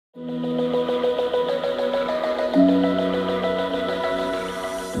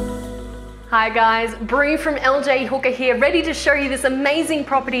Hi guys, Bree from LJ Hooker here, ready to show you this amazing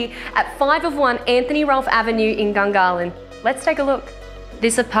property at 5 of 1 Anthony Rolfe Avenue in Gungahlin. Let's take a look.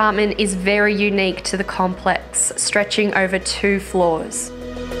 This apartment is very unique to the complex, stretching over 2 floors.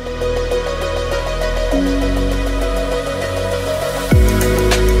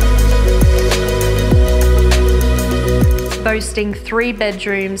 Boasting 3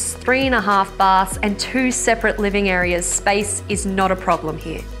 bedrooms, 3.5 baths, and 2 separate living areas, space is not a problem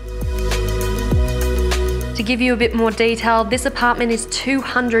here. To give you a bit more detail, this apartment is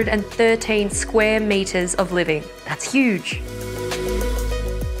 213 square metres of living. That's huge.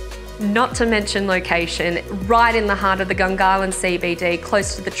 Not to mention location, right in the heart of the Gungahlin CBD,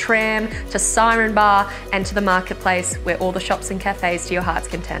 close to the tram, to Siren Bar, and to the marketplace where all the shops and cafes to your heart's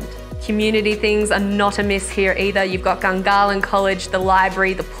content. Community things are not amiss here either. You've got Gungahlin College, the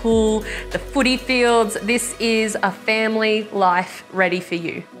library, the pool, the footy fields. This is a family life ready for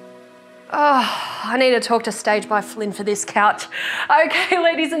you. Oh, I need to talk to Stage by Flynn for this couch. Okay,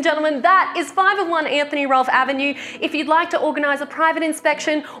 ladies and gentlemen, that is 5 of 1 Anthony Rolfe Avenue. If you'd like to organise a private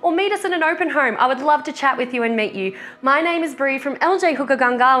inspection or meet us at an open home, I would love to chat with you and meet you. My name is Bree from LJ Hooker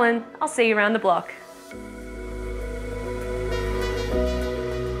Gungahlin. I'll see you around the block.